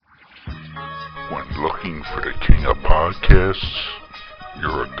When looking for the king of podcasts,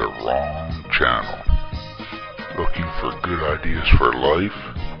 you're at the wrong channel. Looking for good ideas for life?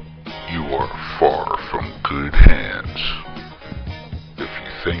 You are far from good hands. If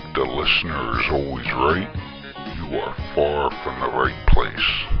you think the listener is always right, you are far from the right place.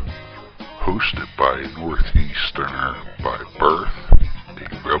 Hosted by a Northeasterner by birth, a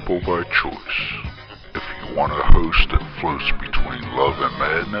rebel by choice. If you want a host that floats between love and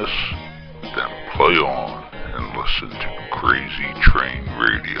madness, then play on and listen to Crazy Train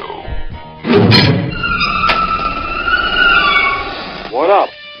Radio. What up?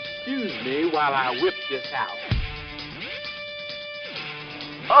 Excuse me while I whip this out.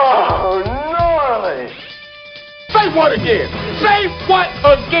 Oh, gnarly! Say what again? Say what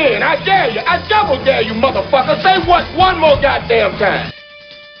again? I dare you. I double dare you, motherfucker. Say what one more goddamn time.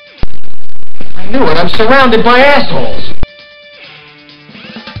 I knew it. I'm surrounded by assholes.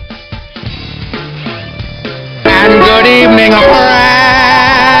 And good evening,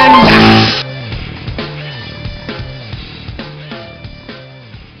 friend.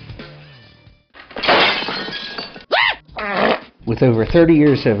 With over 30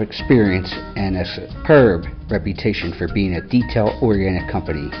 years of experience and a superb reputation for being a detail-oriented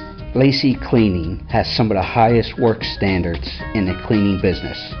company, Lacey Cleaning has some of the highest work standards in the cleaning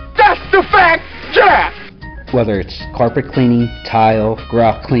business. That's the fact, Jack! Whether it's carpet cleaning, tile,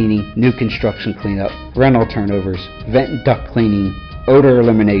 grout cleaning, new construction cleanup, rental turnovers, vent and duct cleaning, odor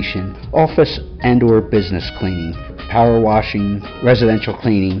elimination, office and or business cleaning, power washing, residential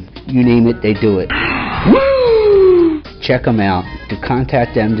cleaning, you name it, they do it. Woo! Check them out. To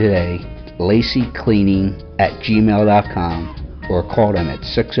contact them today, laceycleaning@gmail.com or call them at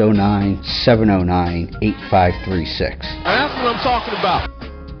 609-709-8536. That's what I'm talking about.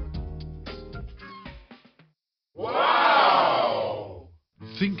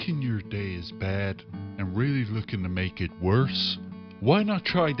 Thinking your day is bad and really looking to make it worse? Why not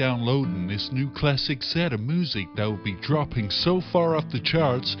try downloading this new classic set of music that will be dropping so far off the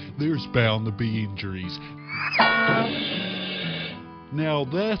charts there's bound to be injuries. Now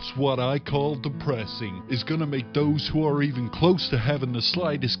that's what I call depressing. It's gonna make those who are even close to having the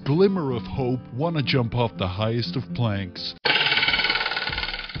slightest glimmer of hope want to jump off the highest of planks.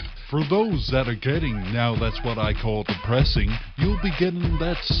 For those that are getting Now That's What I Call Depressing, you'll be getting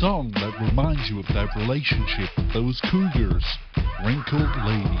that song that reminds you of that relationship with those cougars, Wrinkled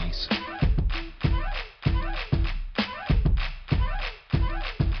Ladies.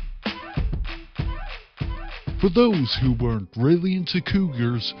 For those who weren't really into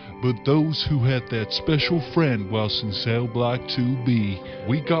cougars, but those who had that special friend whilst in Cell Block 2B,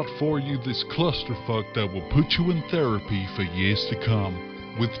 we got for you this clusterfuck that will put you in therapy for years to come.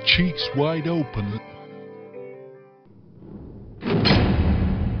 With cheeks wide open.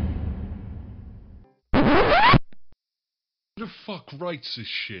 Who the fuck writes this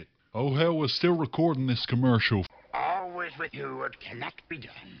shit? Oh hell, we're still recording this commercial. Always with you, it cannot be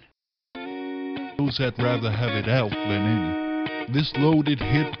done. Those that'd rather have it out than in. This loaded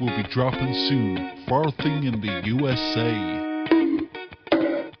hit will be dropping soon, farthing in the USA.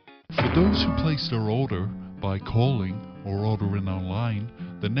 For those who place their order by calling or ordering online,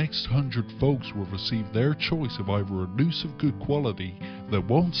 the next 100 folks will receive their choice of either a noose of good quality that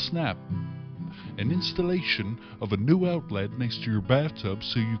won't snap, an installation of a new outlet next to your bathtub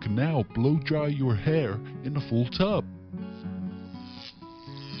so you can now blow dry your hair in a full tub.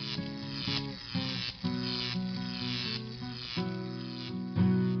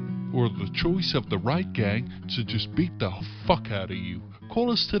 Or the choice of the right gang to just beat the fuck out of you. Call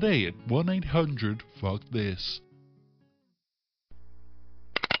us today at 1-800-FUCK-THIS.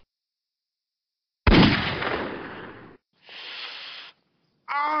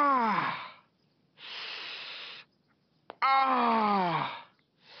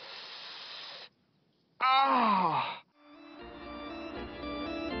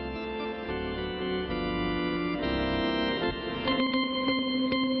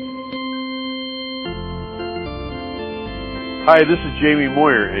 Hi, this is Jamie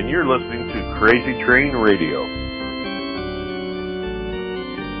Moyer, and you're listening to Crazy Train Radio.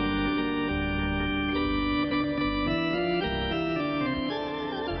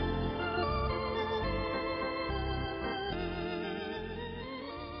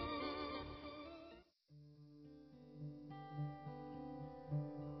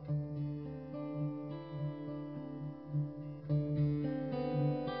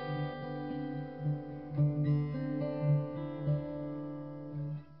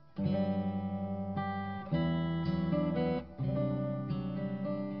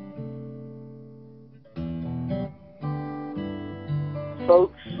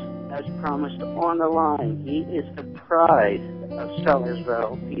 as promised, on the line. He is the pride of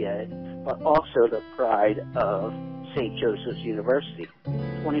Sellersville, PA, but also the pride of St. Joseph's University.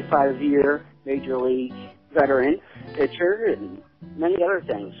 25-year Major League veteran pitcher and many other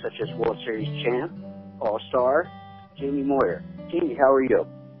things, such as World Series champ, All-Star, Jamie Moyer. Jamie, how are you?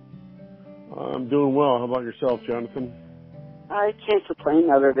 I'm doing well. How about yourself, Jonathan? I can't complain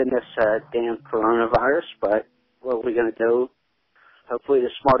other than this damn coronavirus, but what are we going to do? Hopefully the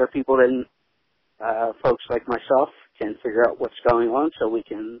smarter people than folks like myself can figure out what's going on so we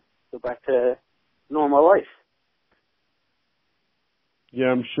can go back to normal life. Yeah,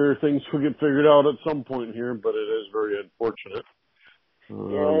 I'm sure things will get figured out at some point here, but it is very unfortunate.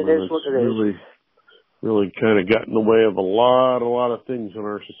 Yeah, it is what it is. Really kind of got in the way of a lot of things in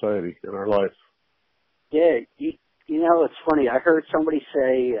our society, in our life. Yeah, you know, it's funny. I heard somebody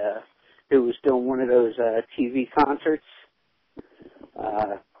say who was doing one of those TV concerts,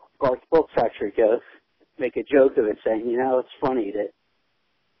 Garth Brooks actually make a joke of it, saying, you know, it's funny that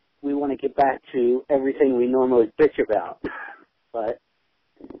we want to get back to everything we normally bitch about. But,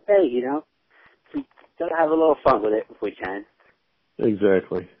 hey, you know, we got to have a little fun with it if we can.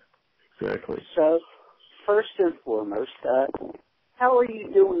 Exactly. So, first and foremost, how are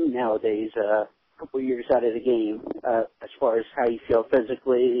you doing nowadays, a couple of years out of the game, as far as how you feel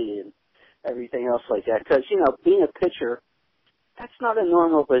physically and everything else like that? Because, you know, being a pitcher, that's not a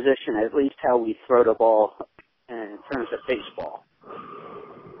normal position, at least how we throw the ball in terms of baseball.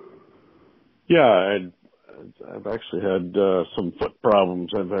 Yeah, I've actually had some foot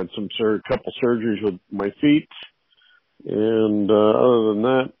problems. I've had couple surgeries with my feet, and other than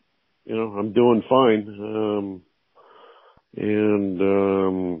that, you know, I'm doing fine. You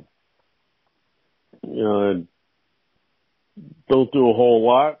know, I don't do a whole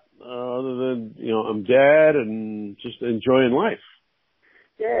lot other than, you know, I'm dad and just enjoying life.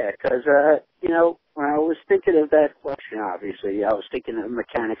 Yeah, because, you know, when I was thinking of that question, obviously, I was thinking of the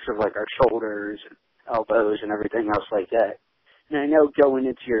mechanics of, like, our shoulders and elbows and everything else like that. And I know going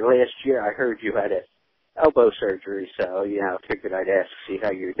into your last year, I heard you had an elbow surgery, so, you know, I figured I'd ask to see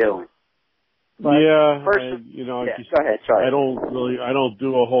how you're doing. But yeah, first, go ahead, sorry. I don't do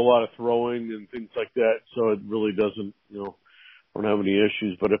a whole lot of throwing and things like that, so it really doesn't, you know, I don't have any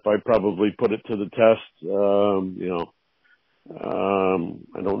issues. But if I probably put it to the test, you know,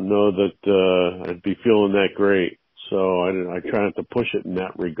 I don't know that I'd be feeling that great. So I try not to push it in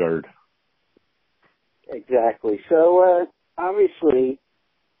that regard. Exactly. So obviously,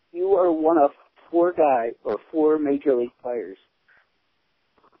 you are one of four major league players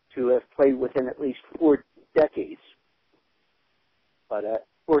to have played within at least 4 decades. But,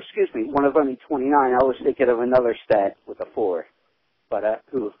 one of only 29. I was thinking of another stat with a 4, but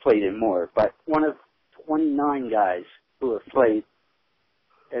who have played in more. But one of 29 guys who have played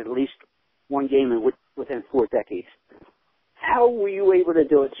at least one game within 4 decades. How were you able to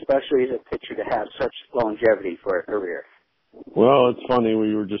do it, especially as a pitcher, to have such longevity for a career? Well, it's funny.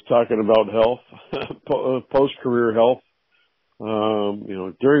 We were just talking about health, post-career health. You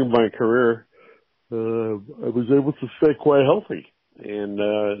know, during my career, I was able to stay quite healthy, and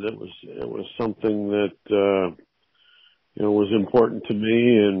it was something that you know, was important to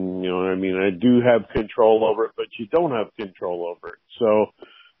me. And, you know, I mean, I do have control over it, but you don't have control over it. So,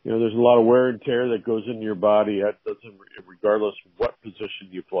 you know, there's a lot of wear and tear that goes into your body. That doesn't, regardless of what position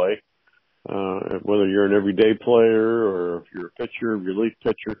you play, whether you're an everyday player or if you're a pitcher, relief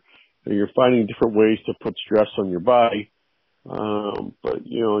pitcher, and you're finding different ways to put stress on your body. But,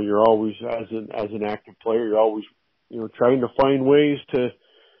 you know, you're always, as an active player, you're always, you know, trying to find ways to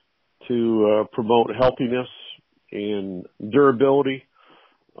promote healthiness and durability,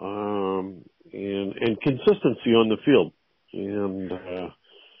 and consistency on the field. And,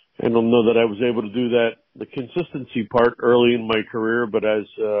 I don't know that I was able to do that, the consistency part, early in my career, but as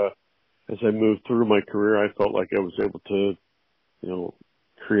I moved through my career, I felt like I was able to, you know,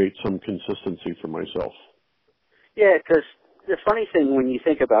 create some consistency for myself. Yeah, because the funny thing when you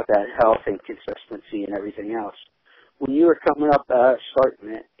think about that health and consistency and everything else, when you were coming up,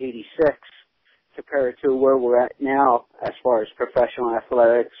 starting at 86, compared to where we're at now as far as professional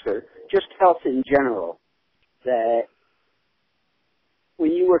athletics or just health in general, that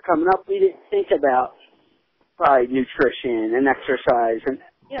when you were coming up, we didn't think about probably nutrition and exercise, and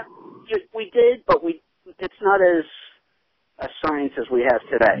we did, but it's not as a science as we have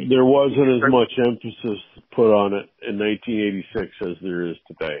today. There wasn't as much emphasis put on it in 1986 as there is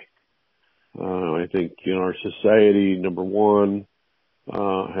today. I think, you know, our society, number one,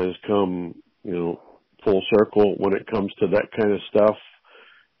 has come, you know, full circle when it comes to that kind of stuff.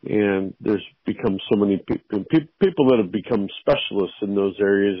 And there's become so many people that have become specialists in those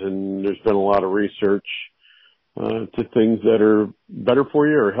areas, and there's been a lot of research to things that are better for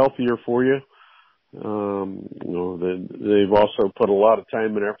you or healthier for you. They've also put a lot of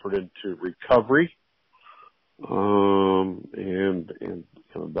time and effort into recovery. And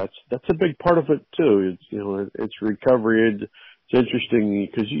that's a big part of it too. It's recovery. It's interesting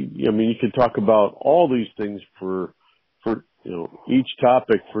because you could talk about all these things for each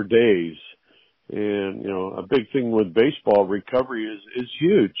topic for days. And, a big thing with baseball, recovery is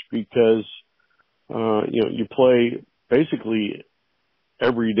huge because, you play basically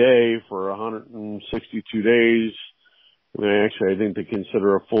every day for 162 days. I think they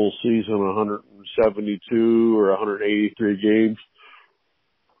consider a full season 172 or 183 games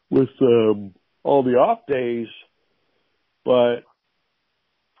with all the off days. But,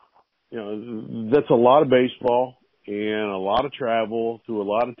 that's a lot of baseball and a lot of travel through a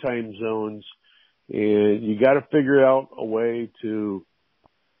lot of time zones. And you got to figure out a way to,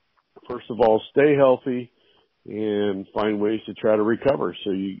 first of all, stay healthy and find ways to try to recover.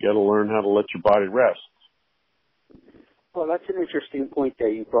 So you got to learn how to let your body rest. Well, that's an interesting point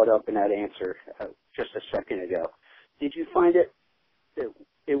that you brought up in that answer just a second ago. Did you find that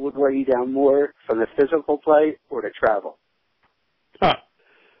it would wear you down more from the physical play or the travel?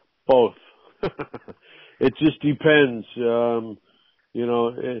 Both. It just depends. I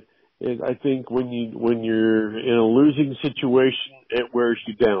think when you're in a losing situation, it wears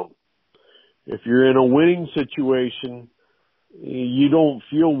you down. If you're in a winning situation, you don't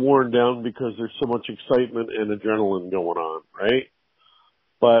feel worn down because there's so much excitement and adrenaline going on, right?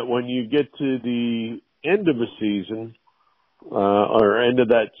 But when you get to the end of a season, or end of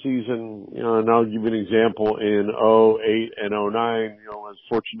that season, and I'll give you an example, in 2008 and 2009, I was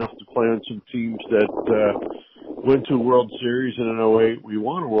fortunate enough to play on some teams that went to a World Series, and in 2008 we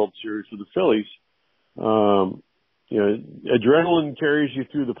won a World Series with the Phillies. Adrenaline carries you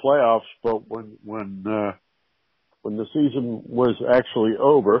through the playoffs, but when the season was actually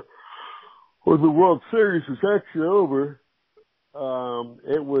over, or the World Series was actually over,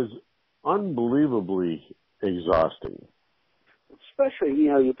 it was unbelievably exhausting. Especially,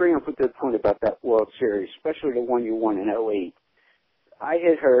 you bring up a good point about that World Series, especially the one you won in 2008. I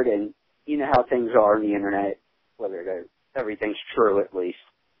had heard, and you know how things are on the internet, whether everything's true at least.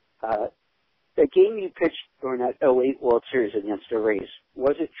 The game you pitched during that 2008 World Series against the Rays,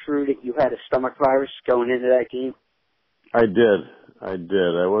 was it true that you had a stomach virus going into that game? I did. I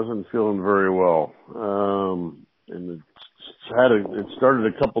wasn't feeling very well. And it started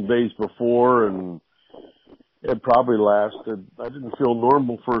a couple days before, and it probably lasted. I didn't feel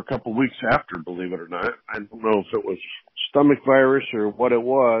normal for a couple weeks after, believe it or not. I don't know if it was stomach virus or what it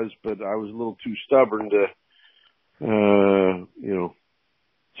was, but I was a little too stubborn to,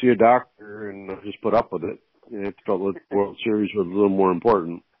 see a doctor and just put up with it. I felt like the World Series was a little more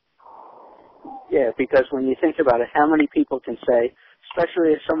important. Yeah, because when you think about it, how many people can say,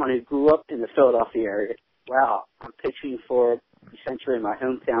 especially as someone who grew up in the Philadelphia area, wow, I'm pitching for essentially my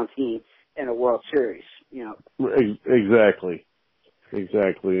hometown team in a World Series, Exactly. And,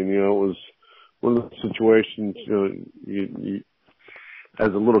 it was one of the situations, you as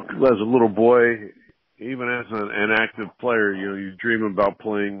a little boy, even as an active player, you dream about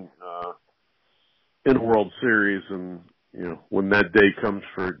playing in a World Series, and when that day comes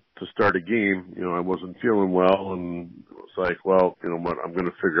to start a game, I wasn't feeling well, and it was like, well, what, I'm going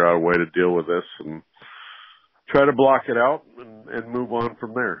to figure out a way to deal with this and try to block it out and move on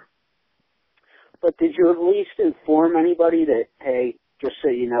from there. But did you at least inform anybody that, hey, just so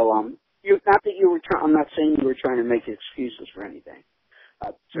you know, I'm not saying you were trying to make excuses for anything.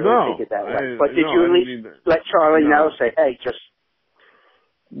 No. Take it that way. But did you at least let Charlie know, say, hey, just...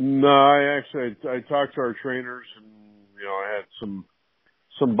 No, I talked to our trainers, and, I had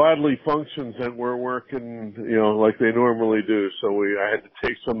some bodily functions that weren't working, like they normally do. So I had to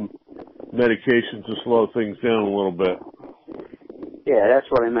take some medication to slow things down a little bit. Yeah, that's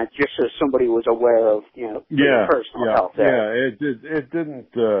what I meant. Just so somebody was aware of, your personal health. Yeah, it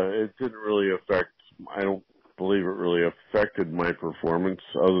didn't really affect. I don't believe it really affected my performance.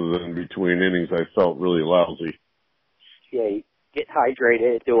 Other than between innings, I felt really lousy. Yeah, you get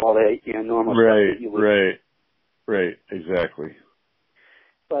hydrated, do all the normal stuff that you would. Right, exactly.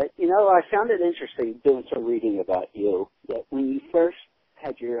 But I found it interesting doing some reading about you that when you first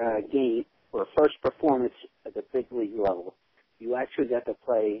had your game or first performance at the big league level, you actually got to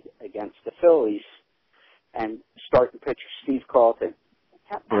play against the Phillies and start and pitch Steve Carlton.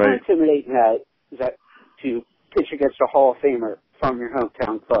 How intimidating is that to pitch against a Hall of Famer from your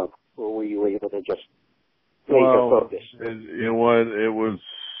hometown club, or were you able to just laser focus? You know what? It was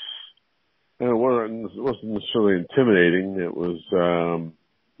And it wasn't necessarily intimidating. It was,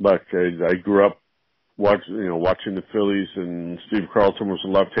 like I grew up watching the Phillies, and Steve Carlton was a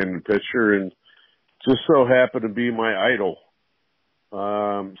left-handed pitcher, and just so happened to be my idol.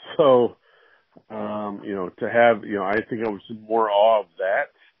 To have, I think I was in more awe of that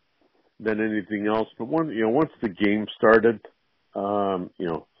than anything else. But once the game started,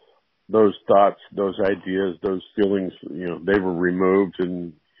 those thoughts, those ideas, those feelings, they were removed,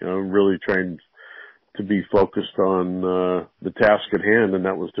 and, really trying to be focused on, the task at hand. And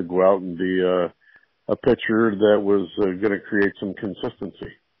that was to go out and be, a pitcher that was going to create some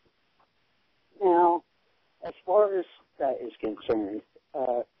consistency. Now, as far as that is concerned,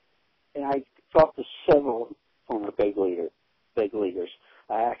 and I talked to several former big leaguers.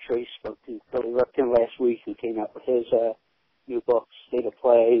 I actually spoke to Billy Ripken last week, who came out with his new book, State of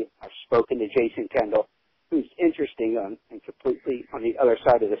Play. I've spoken to Jason Kendall, who's interesting and completely on the other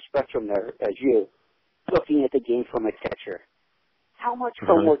side of the spectrum there as you, looking at the game from a catcher. How much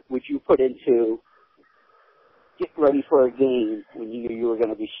homework would you put into getting ready for a game when you knew you were going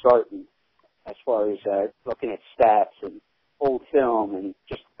to be starting, as far as looking at stats and old film and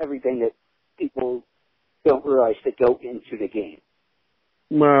just everything that people don't realize that go into the game?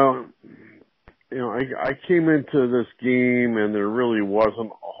 Well, I came into this game and there really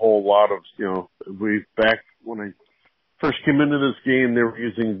wasn't a whole lot of, back when I first came into this game, they were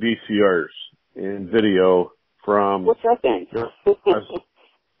using VCRs and video from... What's that thing?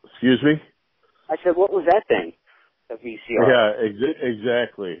 Excuse me? I said, what was that thing? A VCR? Yeah,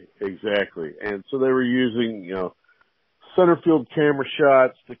 exactly. And so they were using, center field camera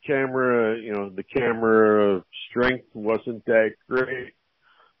shots. The camera strength wasn't that great.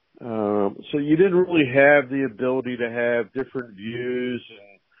 So you didn't really have the ability to have different views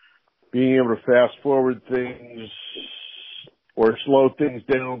and being able to fast forward things or slow things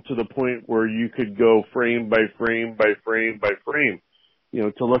down to the point where you could go frame by frame by frame by frame,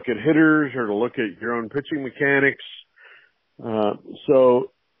 to look at hitters or to look at your own pitching mechanics.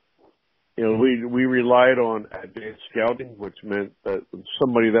 We relied on advanced scouting, which meant that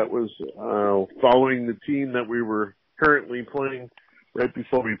somebody that was following the team that we were currently playing right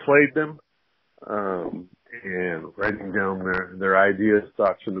before we played them, and writing down their ideas,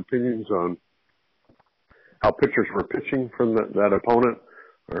 thoughts, and opinions on how pitchers were pitching from that opponent,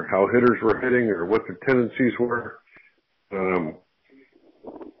 or how hitters were hitting, or what their tendencies were.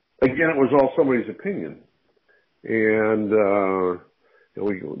 Again, it was all somebody's opinion, and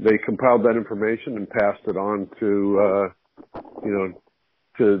they compiled that information and passed it on to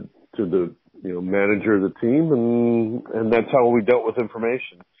the manager of the team, and that's how we dealt with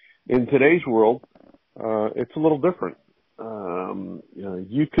information. In today's world, it's a little different.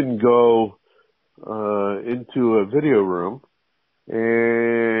 You can go into a video room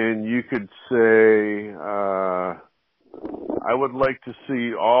and you could say, I would like to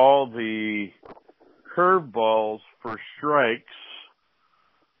see all the curveballs for strikes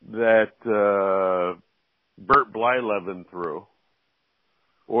that Bert Blyleven threw.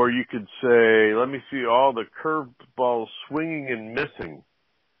 Or you could say, let me see all the curveballs swinging and missing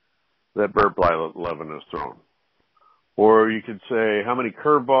that Bert Blyleven has thrown. Or you could say, how many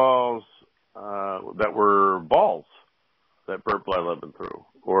curveballs that were balls that Bert Blyleven threw.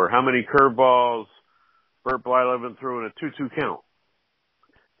 Or how many curveballs Bert Blyleven threw in a 2-2 count.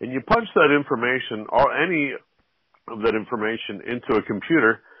 And you punch that information, or any of that information, into a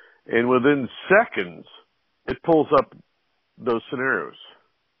computer, and within seconds, it pulls up those scenarios.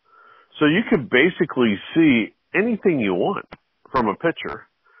 So you could basically see anything you want from a pitcher,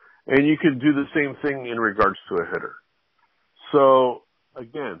 and you could do the same thing in regards to a hitter. So,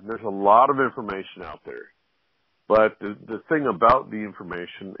 again, there's a lot of information out there. But the thing about the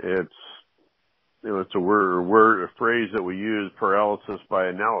information, it's a phrase that we use, paralysis by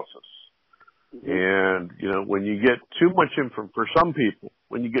analysis. And, when you get too much for some people,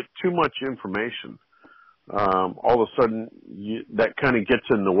 when you get too much information, all of a sudden that kind of gets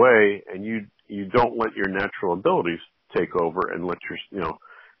in the way, and you don't let your natural abilities take over and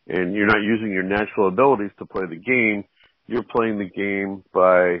and you're not using your natural abilities to play the game. You're playing the game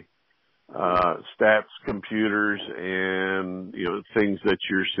by stats, computers, and things that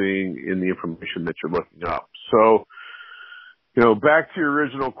you're seeing in the information that you're looking up. So, back to your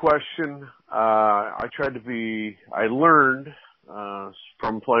original question, I learned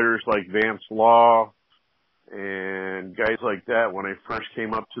from players like Vance Law and guys like that when I first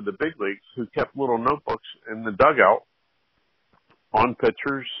came up to the big leagues, who kept little notebooks in the dugout on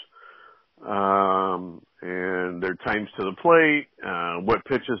pitchers, and their times to the plate, what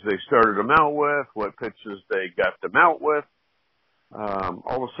pitches they started them out with, what pitches they got them out with,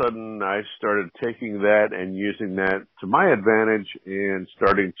 all of a sudden I started taking that and using that to my advantage and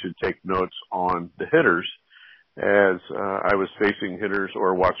starting to take notes on the hitters as I was facing hitters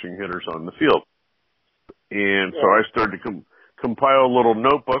or watching hitters on the field. And so I started to compile little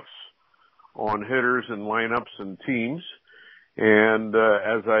notebooks on hitters and lineups and teams. And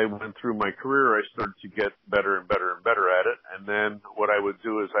as I went through my career, I started to get better and better and better at it. And then what I would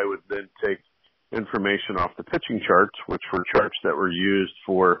do is I would then take information off the pitching charts, which were charts that were used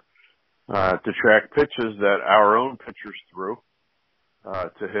for to track pitches that our own pitchers threw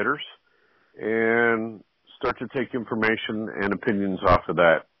to hitters, and start to take information and opinions off of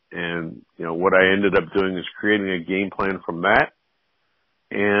that. And, you know, what I ended up doing is creating a game plan from that,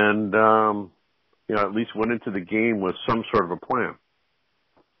 and, you know, at least went into the game with some sort of a plan.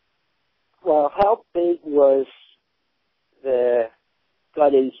 Well, how big was the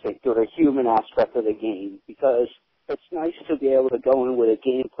gut instinct or the human aspect of the game? Because it's nice to be able to go in with a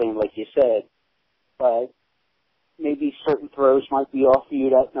game plan, like you said, but maybe certain throws might be off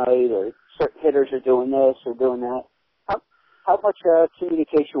you that night, or certain hitters are doing this or doing that. How much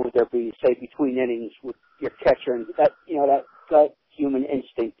communication would there be, say, between innings with your catcher and that, you know, that gut human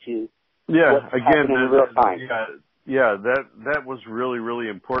instinct to what's happening in real time? That was really, really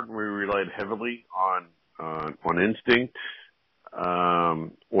important. We relied heavily on instinct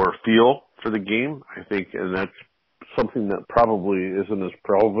or feel for the game, I think, and that's something that probably isn't as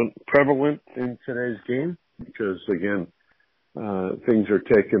prevalent in today's game because, again, things are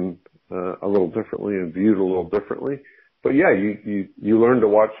taken a little differently and viewed a little differently. But yeah, you learn to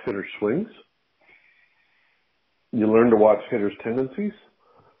watch hitters' swings. You learn to watch hitters' tendencies.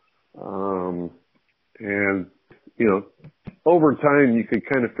 And, you know, over time you could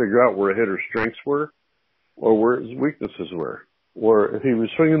kind of figure out where a hitter's strengths were or where his weaknesses were. Or if he was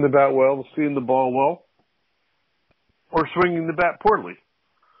swinging the bat well, seeing the ball well, or swinging the bat poorly.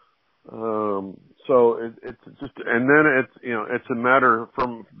 So it's just, and then it's, you know, it's a matter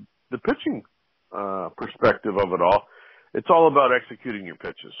from the pitching perspective of it all. It's all about executing your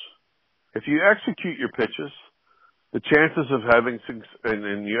pitches. If you execute your pitches, the chances of having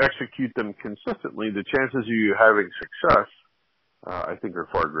and you execute them consistently, the chances of you having success, I think, are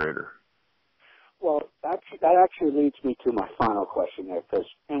far greater. Well, that actually leads me to my final question there,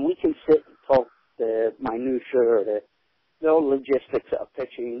 and we can sit and talk the minutia or the logistics of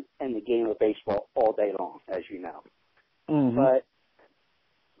pitching and the game of baseball all day long, as you know. Mm-hmm. But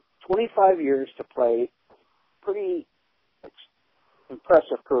 25 years to play pretty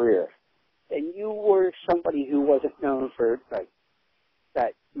impressive career. And you were somebody who wasn't known for like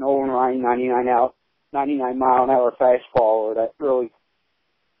that Nolan Ryan 99 mile an hour fastball, or that really,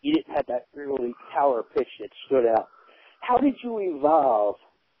 you didn't have that really power pitch that stood out. How did you evolve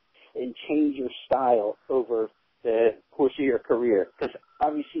and change your style over the course of your career? Because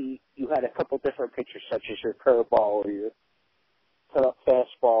obviously you had a couple different pitches, such as your curveball or your cut-up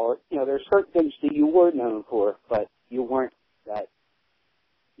fastball. You know, there's certain things that you were known for, but you weren't that.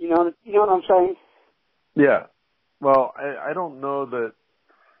 You know what I'm saying? Yeah. Well, I don't know that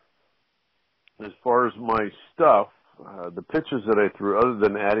as far as my stuff, the pitches that I threw, other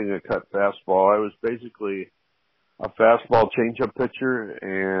than adding a cut fastball, I was basically a fastball changeup pitcher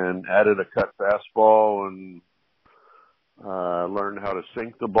and added a cut fastball and learned how to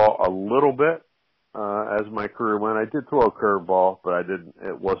sink the ball a little bit as my career went. I did throw a curveball, but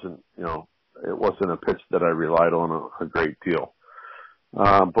it wasn't a pitch that I relied on a great deal.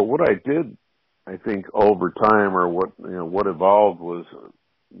 But what I did, I think, over time, or what evolved was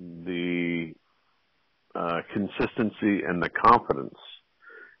the consistency and the confidence.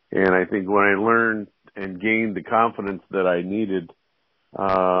 And I think when I learned and gained the confidence that I needed,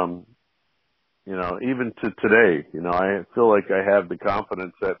 even to today, I feel like I have the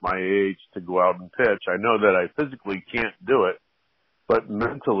confidence at my age to go out and pitch. I know that I physically can't do it, but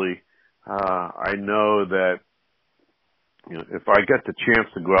mentally, I know that, if I get the chance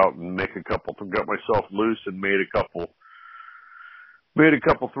to go out and got myself loose and made a couple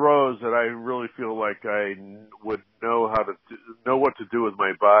throws, that I really feel like I would know what to do with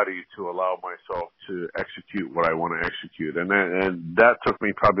my body to allow myself to execute what I want to execute. And that took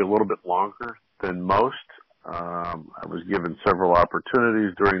me probably a little bit longer than most. I was given several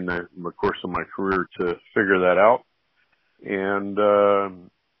opportunities during the course of my career to figure that out. And,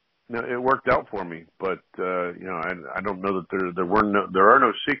 it worked out for me, but, I don't know that there are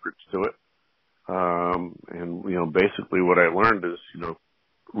no secrets to it. And basically what I learned is,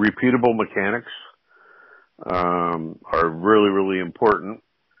 repeatable mechanics, are really, really important,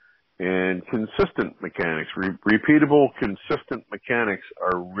 and consistent mechanics, repeatable, consistent mechanics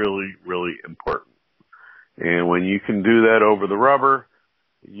are really, really important. And when you can do that over the rubber,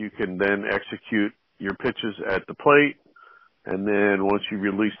 you can then execute your pitches at the plate. And then once you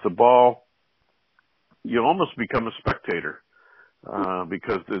release the ball, you almost become a spectator,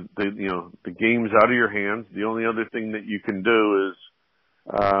 because the game's out of your hands. The only other thing that you can do is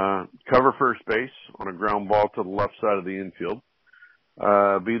cover first base on a ground ball to the left side of the infield,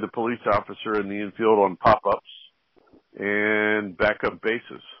 be the police officer in the infield on pop-ups, and back up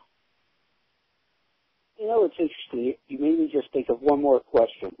bases. You know, it's interesting. You made me just think of one more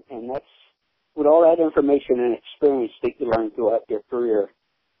question, and that's, with all that information and experience that you learned throughout your career,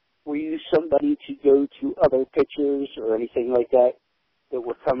 were you somebody to go to other pitchers or anything like that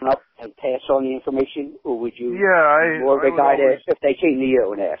were coming up and pass on the information, or would you be more of a guy that if they came to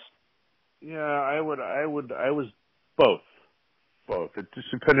you and asked? Yeah, I was both. It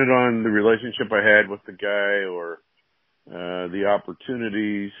just depended on the relationship I had with the guy, or the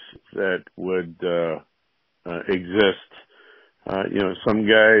opportunities that would exist. Some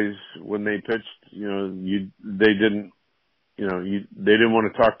guys, when they pitched, they didn't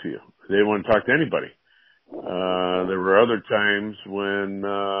want to talk to you. They didn't want to talk to anybody. There were other times when,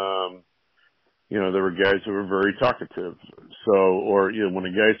 there were guys who were very talkative. So, or, when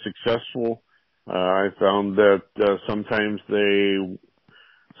a guy's successful, I found that, sometimes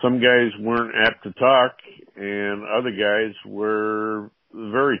some guys weren't apt to talk, and other guys were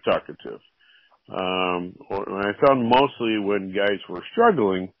very talkative. I found mostly when guys were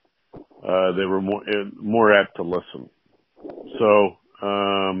struggling, they were more apt to listen. So,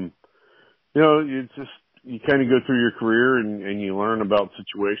 you kind of go through your career and you learn about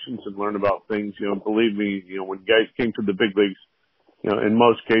situations and learn about things. Believe me, when guys came to the big leagues, in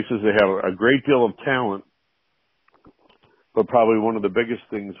most cases they have a great deal of talent, but probably one of the biggest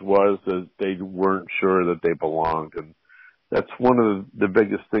things was that they weren't sure that they belonged. And that's one of the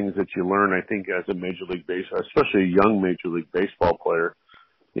biggest things that you learn, I think, as a Major League Baseball, especially a young Major League Baseball player.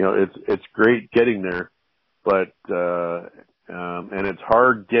 It's great getting there, but, and it's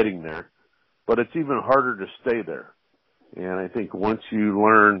hard getting there, but it's even harder to stay there. And I think once you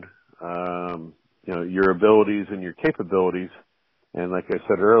learn, your abilities and your capabilities, and like I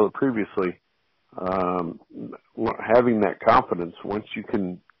said previously, having that confidence, once you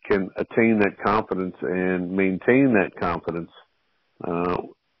can attain that confidence and maintain that confidence,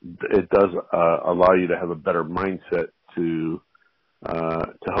 it does allow you to have a better mindset to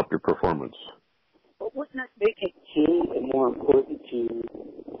help your performance. But wouldn't that make it key and more important to,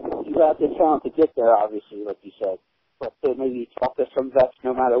 you have the talent to get there, obviously, like you said, but to maybe talk to some vets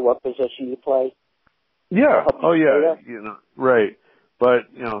no matter what position you play? Yeah. Oh, yeah. Right. But,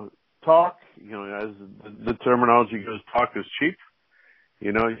 talk, as the terminology goes, talk is cheap.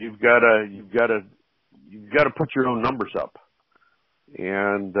 You've got to put your own numbers up.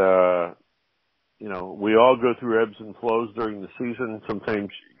 And, we all go through ebbs and flows during the season. Sometimes,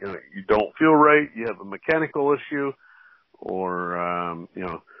 you don't feel right. You have a mechanical issue, or,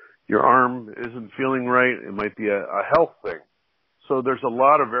 your arm isn't feeling right. It might be a health thing. So there's a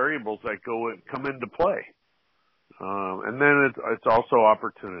lot of variables that come into play. And then it's also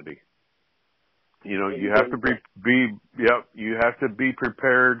opportunity. You have to be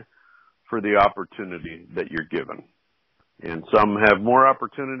prepared for the opportunity that you're given. And some have more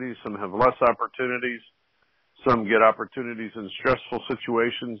opportunities, some have less opportunities. Some get opportunities in stressful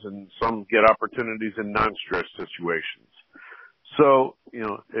situations, and some get opportunities in non-stress situations. So,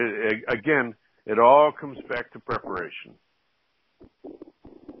 it all comes back to preparation.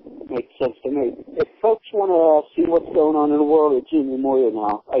 Makes sense to me. If folks want to see what's going on in the world of Jimmy Moyer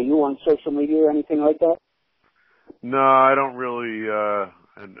now, are you on social media or anything like that? No, I don't really.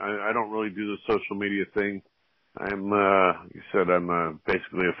 I don't really do the social media thing. I'm, you said, I'm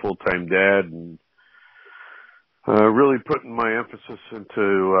basically a full-time dad, and really putting my emphasis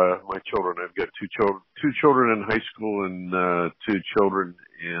into my children. I've got two children in high school and 2 children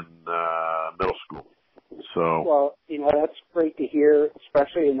in middle school. So, well, that's great to hear,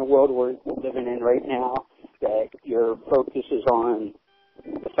 especially in the world we're living in right now, that your focus is on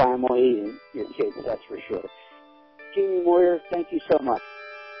the family and your kids, that's for sure. Jimmy Moyer, thank you so much.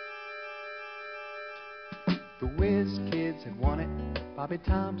 The Whiz Kids had won it, Bobby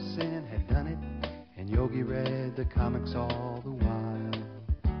Thompson had done it, and Yogi read the comics all the while.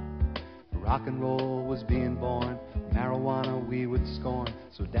 Rock and roll was being born, marijuana we would scorn.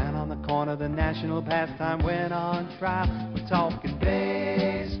 So down on the corner the national pastime went on trial. We're talking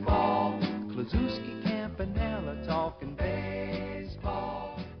baseball, Klazuski, Campanella, talking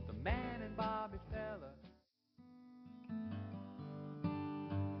baseball, the man and Bobby Fella.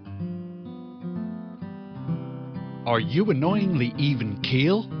 Are you annoyingly even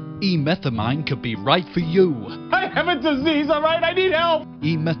keel? E-methamine could be right for you. I have a disease, all right? I need help.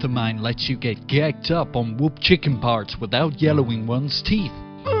 E-methamine lets you get gagged up on whooped chicken parts without yellowing one's teeth.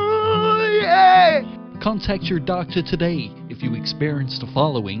 Yeah. Contact your doctor today if you experience the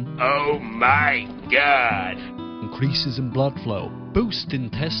following. Oh my God. Increases in blood flow, boost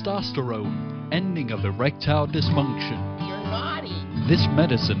in testosterone, ending of erectile dysfunction. You're naughty. This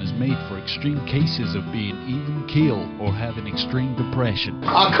medicine is made for extreme cases of being even keel or having extreme depression.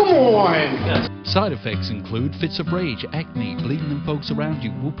 Oh, come on. Side effects include fits of rage, acne, bleeding in folks around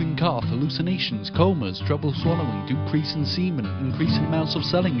you, whooping cough, hallucinations, comas, trouble swallowing, decrease in semen, increase in amounts of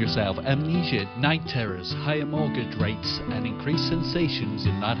selling yourself, amnesia, night terrors, higher mortgage rates, and increased sensations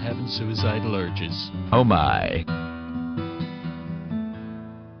in not having suicidal urges. Oh my.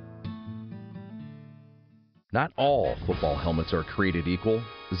 Not all football helmets are created equal.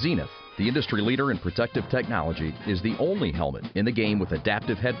 Zenith, the industry leader in protective technology, is the only helmet in the game with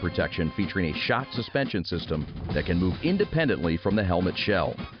adaptive head protection featuring a shock suspension system that can move independently from the helmet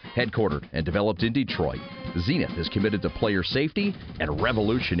shell. Headquartered and developed in Detroit, Zenith is committed to player safety and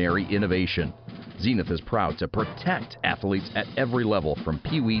revolutionary innovation. Zenith is proud to protect athletes at every level from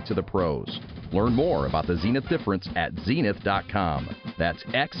Pee-wee to the pros. Learn more about the Zenith difference at zenith.com. That's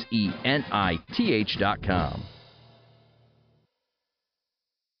XENITH.com.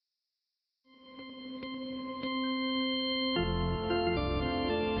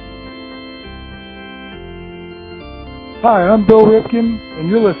 Hi, I'm Bill Ripken, and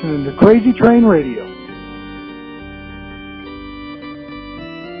you're listening to Crazy Train Radio.